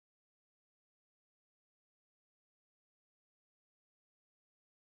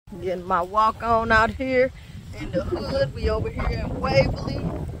Getting my walk on out here in the hood. We over here in Waverly,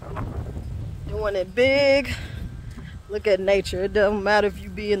 doing it big. Look at nature. It doesn't matter if you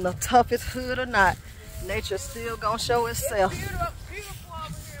be in the toughest hood or not. Nature's still gonna show itself. It's beautiful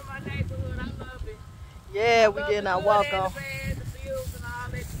over here in my neighborhood. I love it. Yeah, we getting our walk on. The fields and all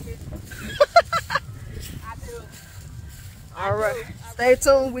that shit. I do. All right, stay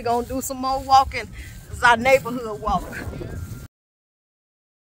tuned. We're gonna do some more walking. This is our neighborhood walk.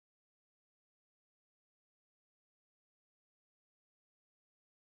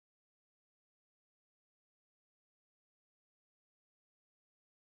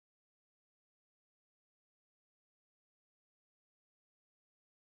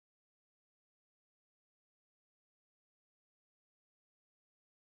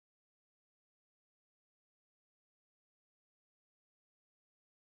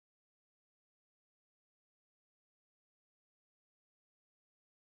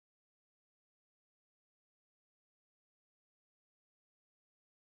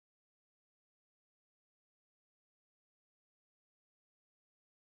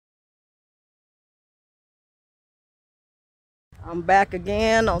 I'm back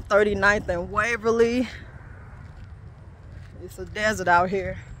again on 39th and Waverly. It's a desert out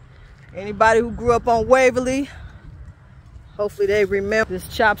here. Anybody who grew up on Waverly, hopefully they remember this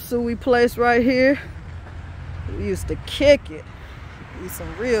chop suey place right here. We used to kick it. Eat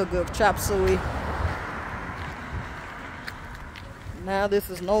some real good chop suey. Now this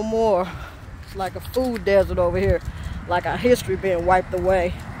is no more. It's like a food desert over here. Like our history being wiped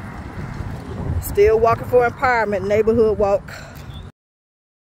away. Still walking for empowerment, neighborhood walk.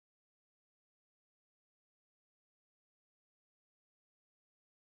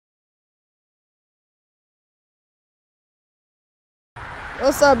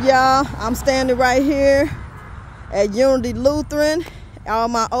 What's up, y'all? I'm standing right here at Unity Lutheran. All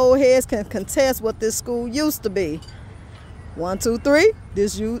my old heads can contest what this school used to be. 1, 2, 3.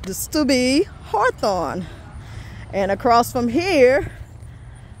 This used to be Hawthorne. And across from here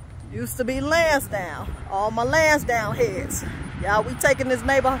used to be Lansdowne. All my Lansdowne heads. Y'all, we taking this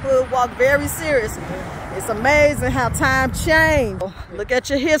neighborhood walk very seriously. It's amazing how time changed. Look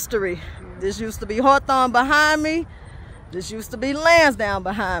at your history. This used to be Hawthorne behind me. This used to be Lansdowne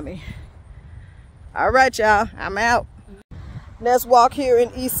behind me. All right, y'all, I'm out. Let's walk here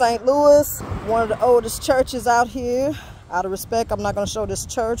in East St. Louis, one of the oldest churches out here. Out of respect, I'm not gonna show this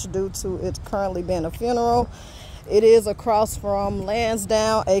church due to it currently being a funeral. It is across from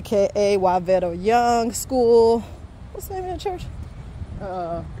Lansdowne, AKA Wavetta Young School. What's the name of the church?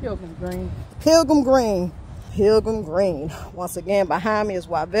 Pilgrim Green. Pilgrim Green. Pilgrim Green. Once again, behind me is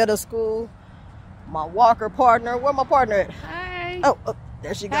Wavetta School. My walker partner. Where my partner at? Hi. Oh,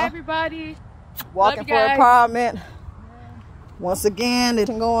 there she go. Hi, everybody. Walking for empowerment. Once again, it's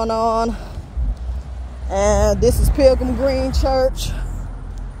going on. And this is Pilgrim Green Church.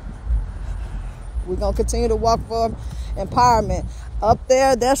 We're going to continue to walk for empowerment. Up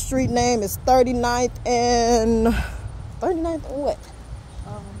there, that street name is 39th and... 39th and what?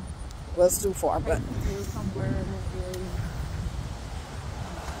 Well, it's too far, but...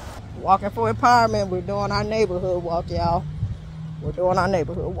 Walking for empowerment. We're doing our neighborhood walk, y'all. We're doing our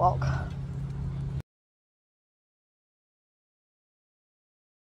neighborhood walk.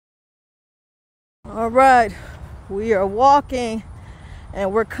 All right, we are walking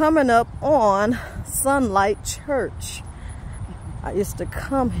and we're coming up on Sunlight Church. I used to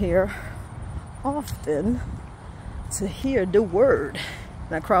come here often to hear the word.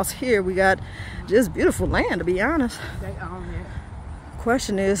 And across here we got just beautiful land, to be honest. They own it.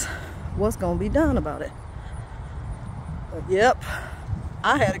 Question is, what's gonna be done about it? But yep,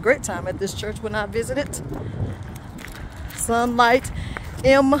 I had a great time at this church when I visited. Sunlight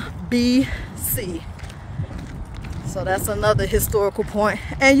MBC. So that's another historical point.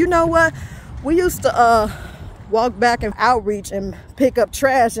 And you know what? We used to walk back and outreach and pick up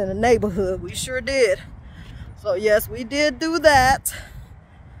trash in the neighborhood. We sure did. So yes, we did do that.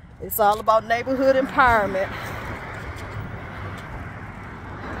 It's all about neighborhood empowerment.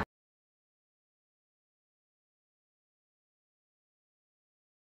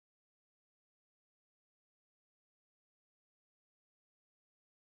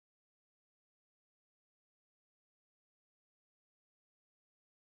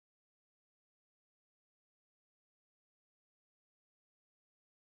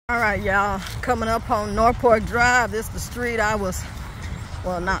 All right, y'all, coming up on Northport Drive. This is the street I was,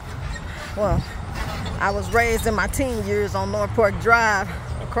 I was raised in my teen years on Northport Drive.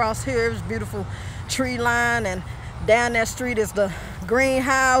 Across here is beautiful tree line, and down that street is the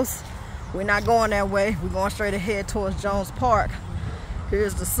greenhouse. We're not going that way. We're going straight ahead towards Jones Park.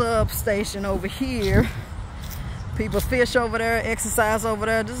 Here's the substation over here. People fish over there, exercise over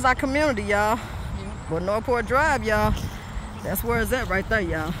there. This is our community, y'all. But Northport Drive, y'all, that's where it's at right there,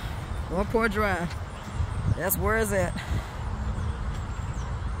 y'all. Northport Drive. That's where it's at.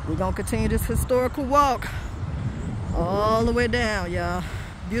 We're gonna continue this historical walk all the way down, y'all.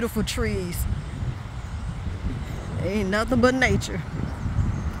 Beautiful trees. Ain't nothing but nature.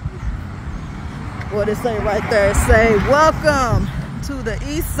 What it say right there? It say, welcome to the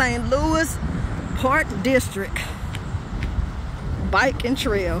East St. Louis Park District Bike and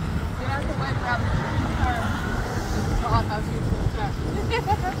Trail.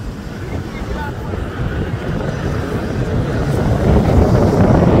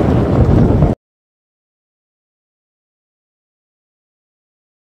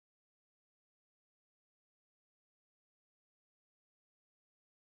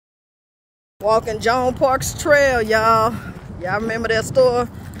 Walking Joan Park's Trail, y'all. Y'all remember that store?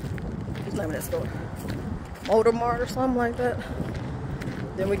 What's the name of that store? Motor Mart or something like that.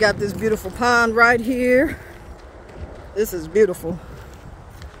 Then we got this beautiful pond right here. This is beautiful.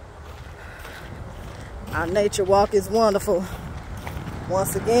 Our nature walk is wonderful.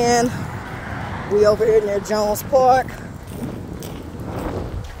 Once again, we over here near Jones Park.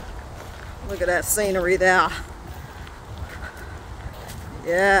 Look at that scenery there.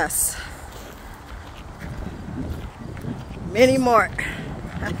 Yes. Mini Mart.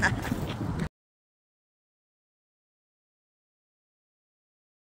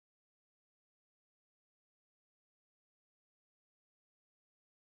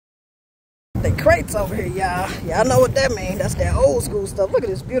 The crates over here, y'all. Y'all know what that means. That's that old school stuff. Look at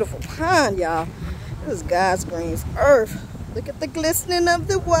this beautiful pond, y'all. This is God's green earth. Look at the glistening of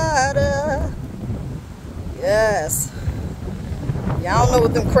the water. Yes. Y'all know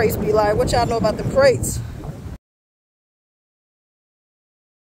what them crates be like. What y'all know about them crates?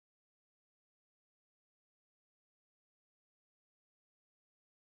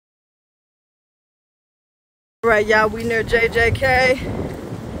 All right, y'all, we near JJK.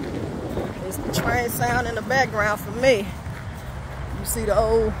 It's the train sound in the background for me. You see the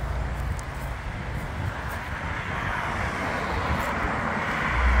old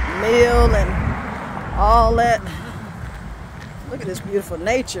mill and all that. Look at this beautiful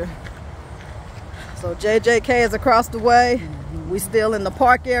nature. So JJK is across the way. We still in the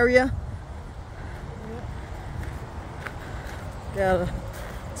park area. Got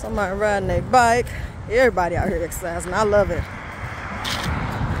somebody riding their bike. Everybody out here exercising. I love it.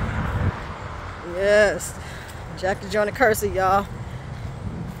 Yes. Jackie Johnny Kersey, y'all.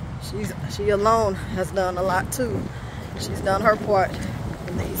 She alone has done a lot too. She's done her part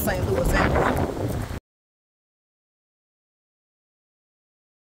in the East St. Louis area.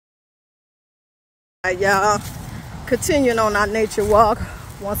 Alright, y'all. Continuing on our nature walk.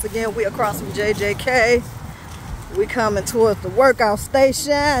 Once again, we across from JJK. We coming towards the workout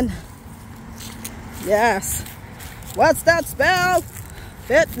station. Yes. What's that spell?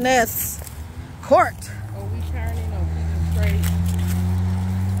 Fitness court. Oh, we turning on straight.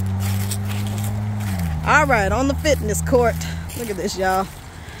 All right, on the fitness court. Look at this, y'all.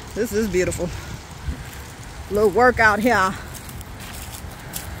 This is beautiful. Little workout here.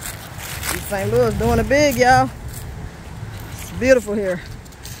 East St. Louis doing it big, y'all. It's beautiful here.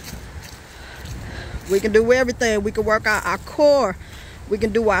 We can do everything. We can work out our core. We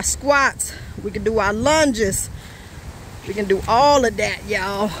can do our squats. We can do our lunges. We can do all of that,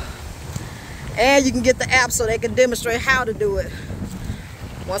 y'all. And you can get the app so they can demonstrate how to do it.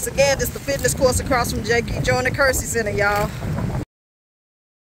 Once again, this is the fitness course across from Jackie Johnny Kersey Center, y'all.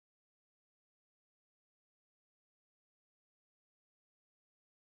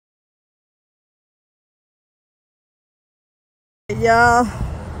 Y'all,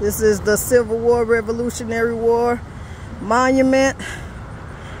 this is the Civil War, Revolutionary War Monument.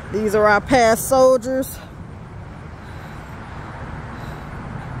 These are our past soldiers.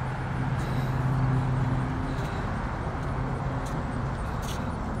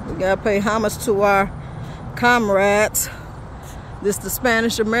 We gotta pay homage to our comrades. This is the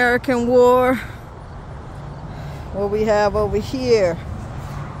Spanish-American War. What we have over here,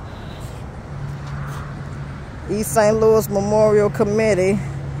 East St. Louis Memorial Committee.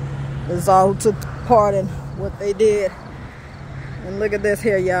 This is all who took part in what they did. And look at this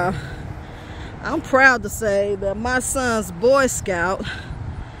here, y'all. I'm proud to say that my son's Boy Scout,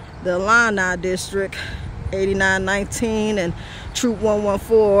 the Illini District, 8919 and Troop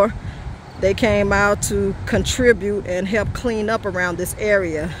 114, they came out to contribute and help clean up around this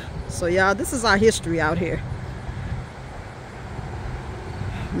area. So y'all, this is our history out here.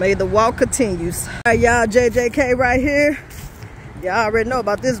 May the walk continues. All right, y'all, JJK right here. Y'all already know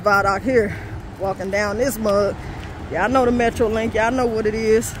about this viaduct here. Walking down this mud. Y'all know the Metro Link. Y'all know what it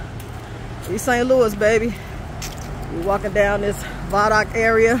is. East St. Louis, baby. We walking down this viaduct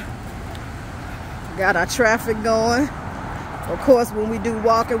area. Got our traffic going. Of course, when we do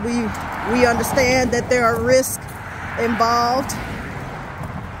walking, we understand that there are risks involved.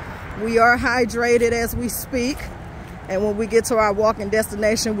 We are hydrated as we speak. And when we get to our walking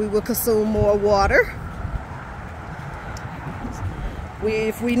destination, we will consume more water.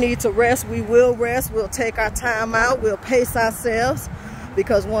 If we need to rest, we will rest. We'll take our time out. We'll pace ourselves.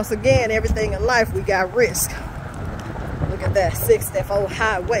 Because once again, everything in life, we got risk. Look at that 6th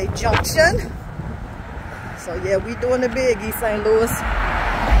Highway Junction. So yeah, we doing the big, East St. Louis.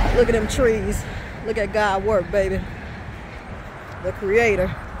 Look at them trees. Look at God work, baby. The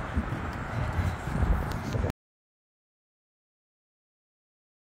Creator.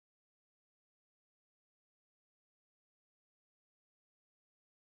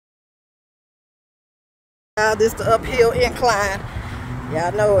 This the uphill incline.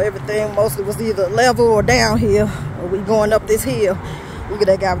 Y'all know everything mostly was either level or downhill. Or we going up this hill. Look at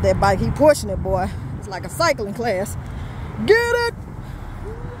that guy with that bike. He pushing it, boy. It's like a cycling class. Get it!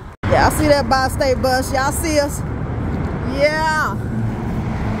 Yeah, I see that bi-state bus. Y'all see us? Yeah.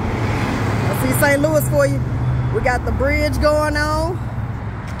 I see St. Louis for you. We got the bridge going on.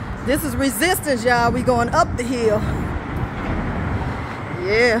 This is Resistance, y'all. We going up the hill.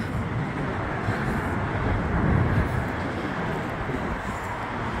 Yeah.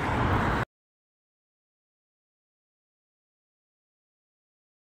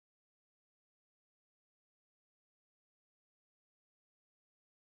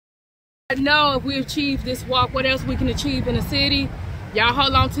 Know if we achieve this walk, what else we can achieve in the city. Y'all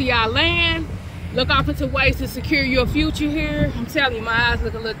hold on to y'all land. Look off into ways to secure your future here. I'm telling you, my eyes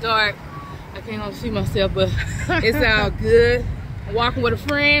look a little dark. I can't even see myself, but it's all good. I'm walking with a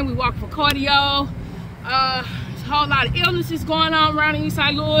friend. We walking for cardio. There's a whole lot of illnesses going on around in East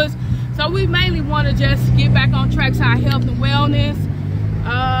St. Louis. So we mainly want to just get back on track to our health and wellness.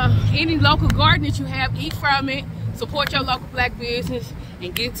 Any local garden that you have, eat from it. Support your local black business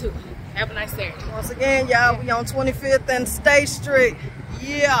and get to it. Have a nice day. Once again, y'all, we on 25th and State Street.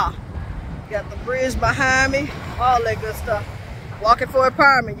 Yeah. Got the bridge behind me. All that good stuff. Walking for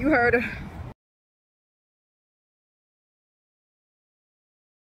Empowerment. You heard her.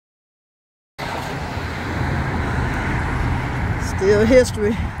 Still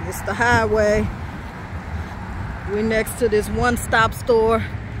history. It's the highway. We next to this one-stop store.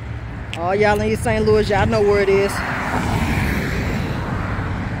 All y'all in East St. Louis, y'all know where it is.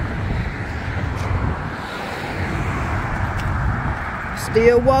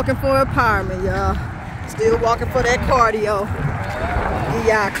 Still walking for Empowerment, y'all. Still walking for that cardio. Give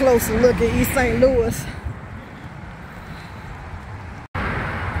y'all a closer look at East St. Louis.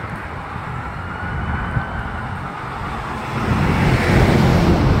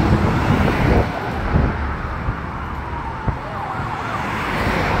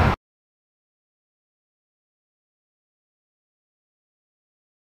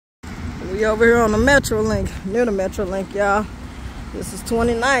 We over here on the Metro Link, near the Metro Link, y'all. This is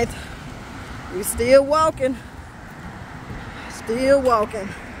 29th. We still walking. Still walking.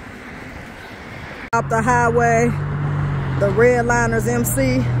 Up the highway, the Redliners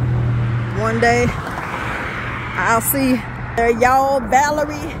MC. One day, I'll see y'all,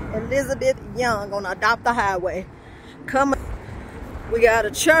 Valerie, Elizabeth Young on Adopt the Highway. Coming. We got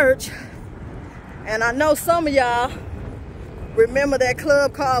a church, and I know some of y'all remember that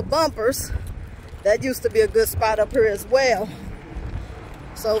club called Bumpers. That used to be a good spot up here as well.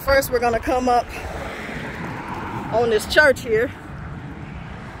 So first we're gonna come up on this church here.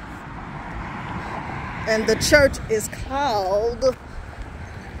 And the church is called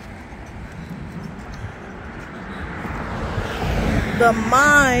the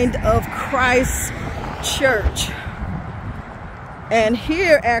Mind of Christ Church. And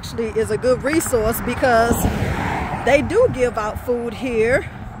here actually is a good resource because they do give out food here.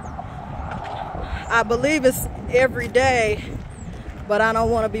 I believe it's every day, but I don't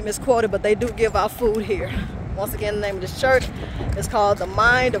want to be misquoted, but they do give out food here. Once again, the name of this church is called the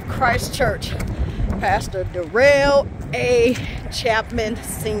Mind of Christ Church. Pastor Darrell A. Chapman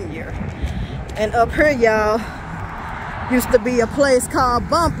Sr. And up here, y'all, used to be a place called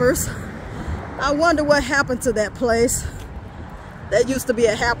Bumpers. I wonder what happened to that place. That used to be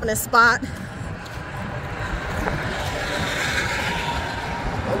a happening spot.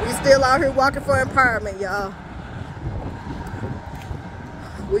 But we still out here walking for Empowerment, y'all.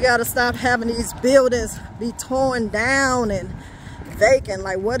 We gotta stop having these buildings be torn down and vacant.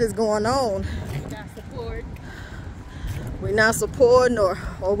 Like, what is going on? We're not supporting or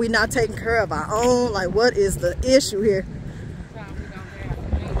we're not taking care of our own. Like, what is the issue here?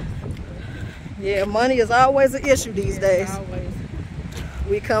 Yeah, money is always an issue these days. Always.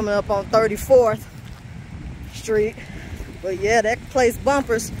 We coming up on 34th Street. But yeah, that place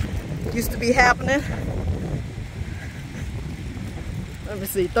bumpers used to be happening. Let me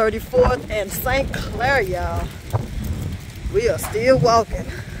see, 34th and St. Clair, y'all. We are still walking.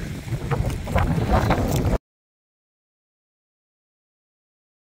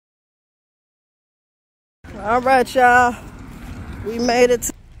 All right, y'all. We made it.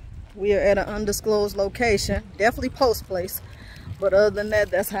 We are at an undisclosed location. Definitely Post Place. But other than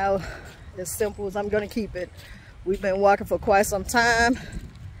that, that's how as simple as I'm going to keep it. We've been walking for quite some time.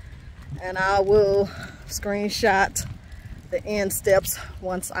 And I will screenshot the end steps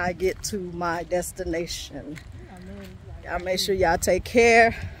once I get to my destination. Y'all make sure y'all take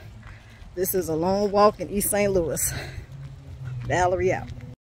care. This is a long walk in East St. Louis. Valerie out.